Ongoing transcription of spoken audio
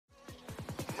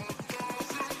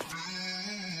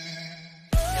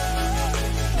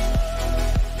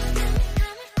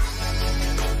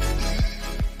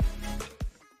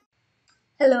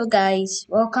Hello guys,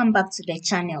 welcome back to the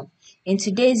channel. In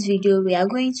today's video, we are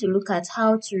going to look at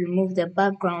how to remove the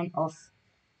background of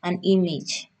an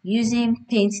image using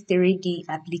Paint 3D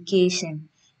application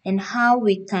and how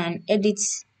we can edit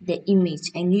the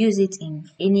image and use it in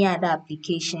any other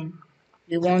application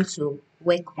we want to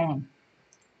work on.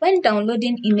 When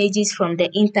downloading images from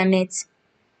the internet,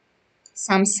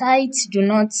 some sites do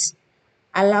not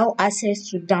allow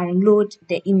access to download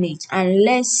the image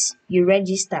unless you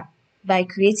register by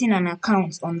creating an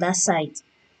account on that site.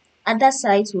 Other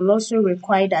sites will also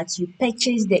require that you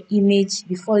purchase the image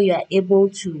before you are able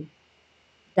to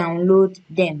download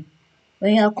them.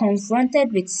 When you are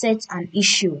confronted with such an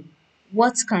issue,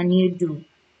 what can you do?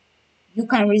 You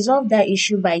can resolve that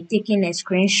issue by taking a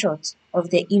screenshot of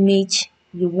the image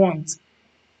you want.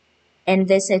 And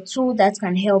there's a tool that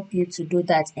can help you to do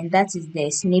that, and that is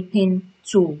the snipping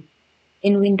tool.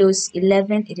 In Windows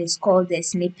 11, it is called the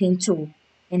snipping tool.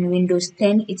 In Windows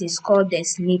 10, it is called the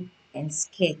snip and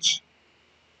sketch.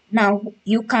 Now,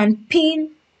 you can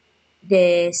pin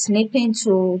the snipping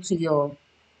tool to your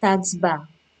taskbar,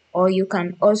 or you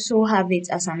can also have it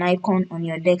as an icon on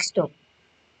your desktop.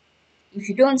 If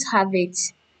you don't have it,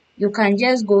 you can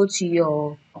just go to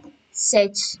your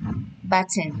search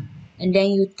button and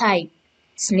then you type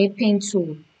snipping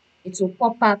tool. It will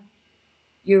pop up.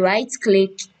 You right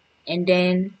click and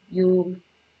then you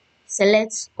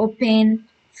select open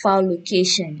file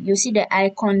location. You see the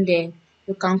icon there.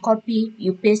 You can copy,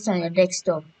 you paste on your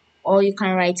desktop, or you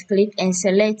can right click and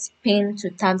select pin to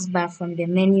taskbar from the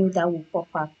menu that will pop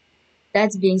up.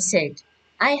 That being said,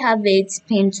 I have it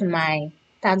pinned to my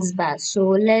taskbar, so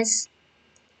let's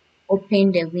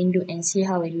open the window and see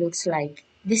how it looks like.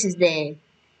 This is the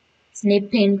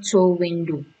snipping tool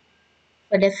window.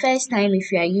 For the first time,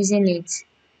 if you are using it,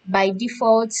 by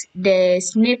default the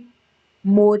snip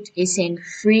mode is in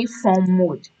free form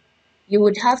mode. You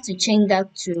would have to change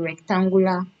that to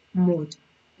rectangular mode.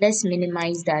 Let's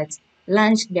minimize that.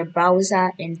 Launch the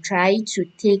browser and try to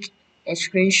take a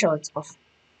screenshot of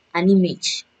an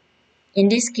image. In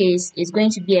this case, it's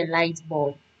going to be a light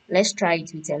bulb. Let's try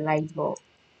it with a light bulb.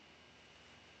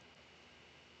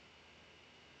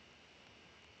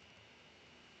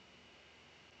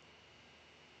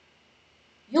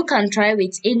 You can try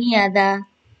with any other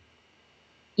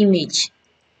image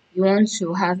you want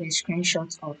to have a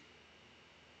screenshot of.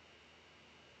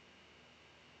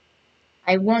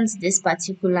 I want this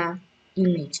particular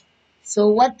image. So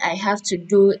what I have to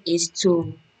do is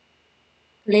to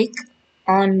click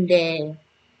on the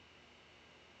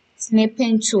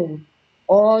snipping tool,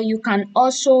 or you can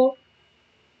also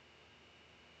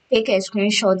take a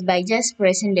screenshot by just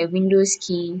pressing the Windows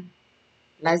key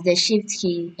plus the Shift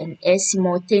key and S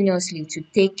simultaneously to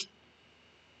take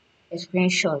a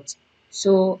screenshot.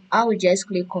 So I will just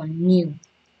click on new.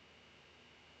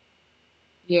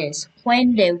 Yes,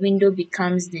 when the window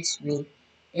becomes this way,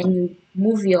 then you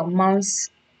move your mouse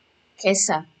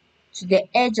cursor to the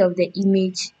edge of the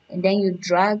image and then you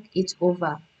drag it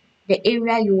over the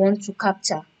area you want to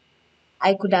capture.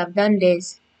 I could have done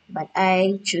this, but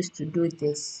I choose to do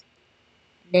this.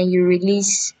 Then you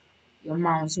release your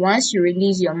mouse. Once you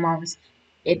release your mouse,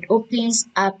 it opens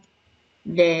up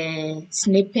the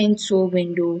snipping tool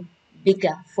window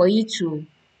bigger for you to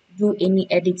do any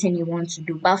editing you want to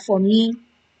do. But for me,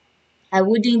 I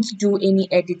wouldn't do any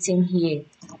editing here.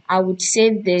 I would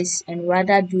save this and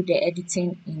rather do the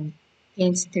editing in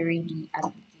Paint 3D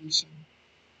application.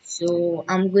 So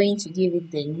I'm going to give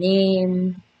it the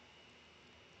name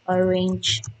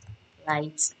orange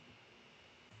light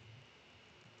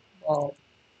bulb.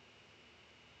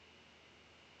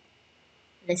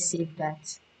 Let's save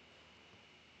that.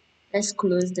 Let's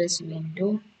close this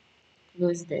window,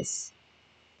 close this.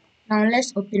 Now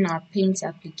let's open our Paint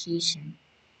application.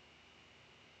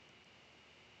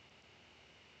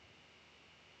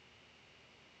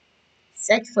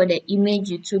 Search for the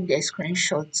image you took the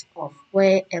screenshot of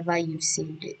wherever you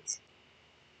saved it.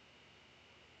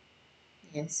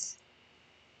 Yes.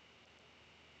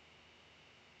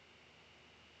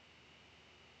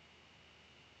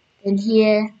 Then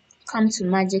here, come to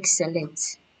Magic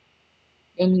Select.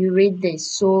 Then you read this.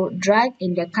 So drag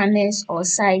in the corners or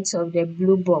sides of the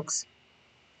blue box.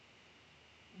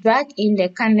 Drag in the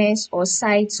corners or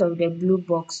sides of the blue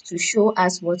box to show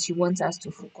us what you want us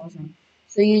to focus on.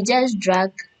 So you just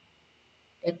drag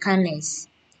the corners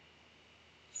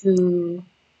to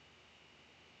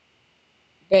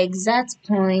the exact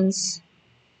points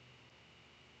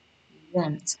you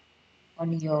want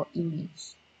on your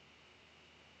image.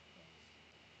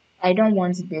 I don't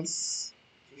want this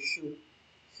to show.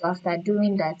 So after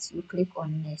doing that, you click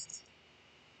on next.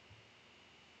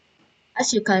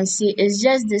 As you can see, it's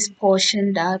just this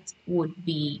portion that would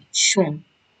be shown.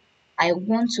 I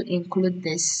want to include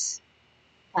this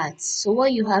part. So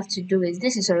what you have to do is,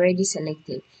 this is already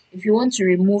selected. If you want to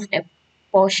remove a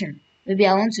portion, maybe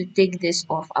I want to take this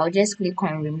off, I'll just click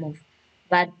on remove.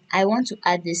 But I want to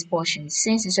add this portion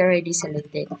since it's already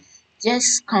selected.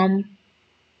 Just come,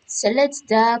 select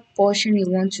that portion you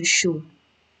want to show.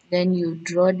 Then you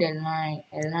draw the line,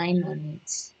 a line on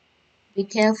it. Be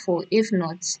careful, if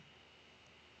not,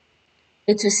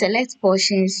 it will select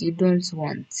portions you don't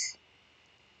want.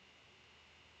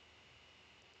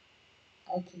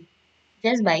 Okay,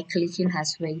 just by clicking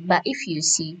has worked. But if you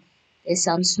see, there's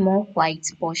some small white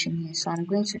portion here, so I'm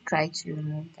going to try to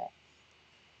remove that.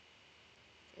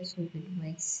 Just hope it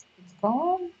works. It's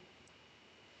gone.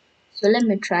 So let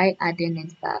me try adding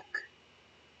it back.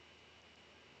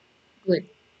 Good.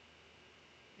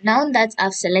 Now that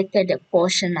I've selected the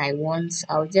portion I want,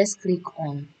 I'll just click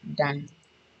on done.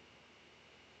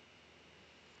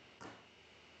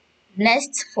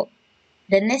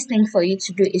 The next thing for you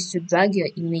to do is to drag your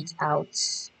image out.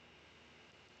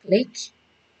 Click,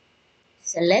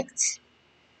 select,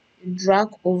 drag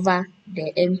over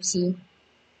the empty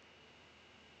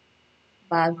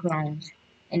background,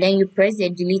 and then you press the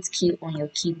delete key on your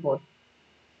keyboard.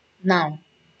 Now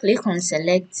click on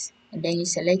select, and then you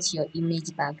select your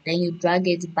image back, then you drag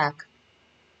it back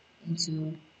into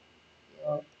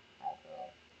your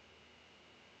background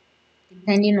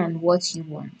depending on what you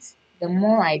want. The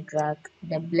more I drag,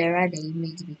 the blurrier the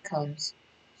image becomes,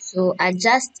 so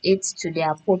adjust it to the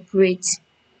appropriate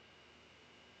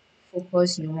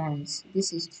focus you want.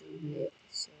 This is too blurred,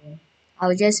 so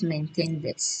I'll just maintain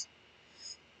this.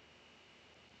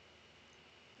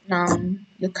 Now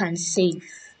you can save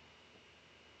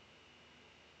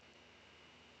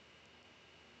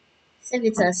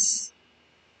it as,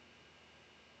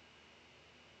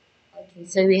 okay,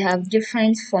 so we have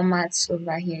different formats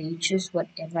over here. You choose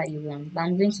whatever you want, but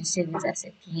I'm going to save it as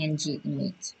a PNG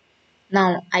image.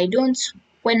 Now I don't,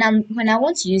 when I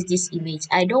want to use this image,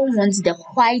 I don't want the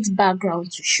white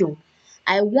background to show.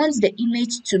 I want the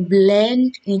image to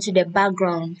blend into the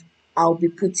background I'll be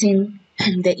putting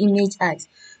the image at.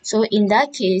 So in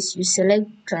that case, you select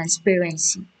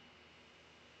transparency,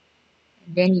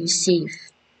 and then you save.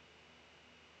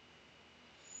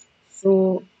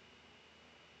 So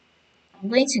I'm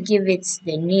going to give it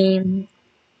the name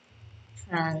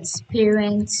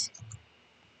transparent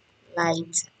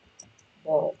light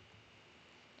bulb,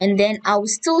 and then I'll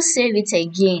still save it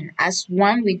again as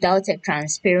one without a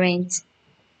transparent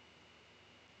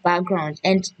background,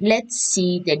 and let's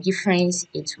see the difference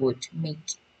it would make.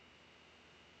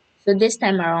 So this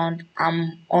time around,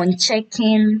 I'm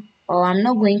unchecking, or I'm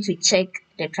not going to check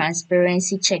the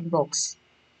transparency checkbox.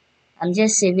 I'm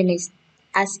just saving it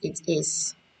as it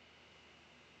is.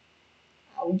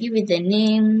 I'll give it the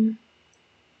name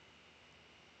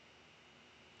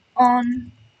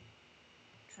on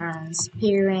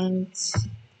transparent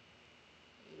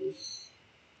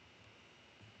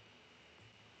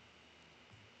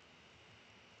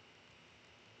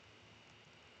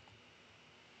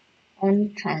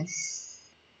on trans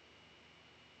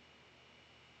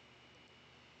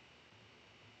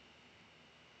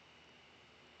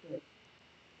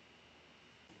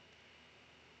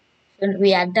so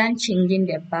we are done changing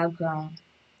the background.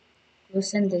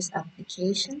 Closing this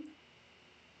application.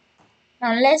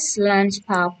 Now let's launch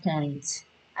PowerPoint.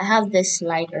 I have this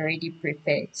slide already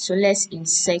prepared, so let's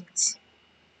insert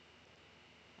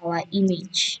our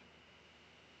image.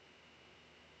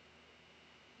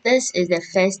 This is the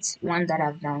first one that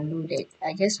I've downloaded.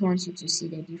 I just want you to see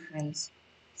the difference.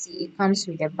 See, it comes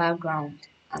with the background.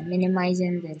 I'm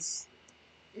minimizing this.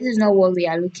 This is not what we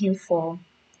are looking for.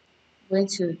 I'm going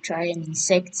to try and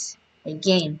insert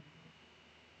again.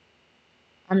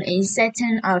 I'm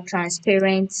inserting our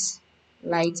transparent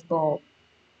light bulb.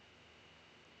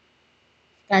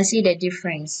 You can see the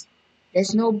difference.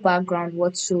 There's no background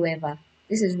whatsoever.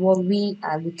 This is what we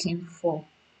are looking for.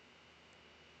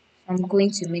 I'm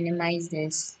going to minimize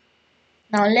this.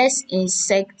 Now let's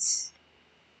insert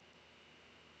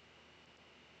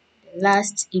the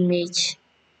last image,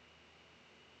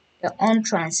 the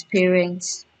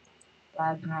untransparent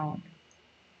background.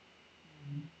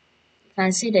 You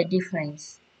can see the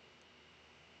difference.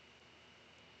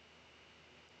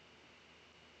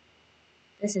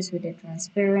 This is with the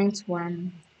transparent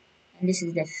one, and this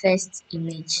is the first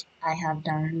image I have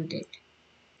downloaded.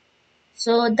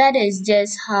 So that is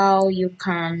just how you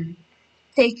can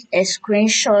take a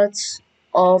screenshot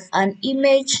of an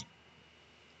image,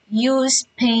 use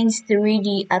Paint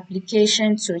 3D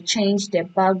application to change the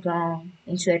background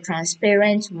into a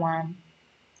transparent one,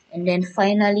 and then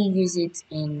finally use it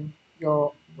in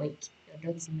your work,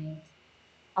 your document.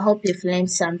 I hope you've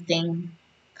learned something.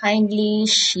 Kindly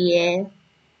share,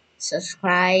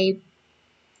 subscribe,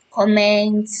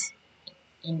 comment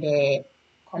in the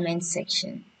comment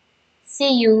section.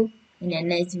 See you in the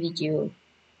next video.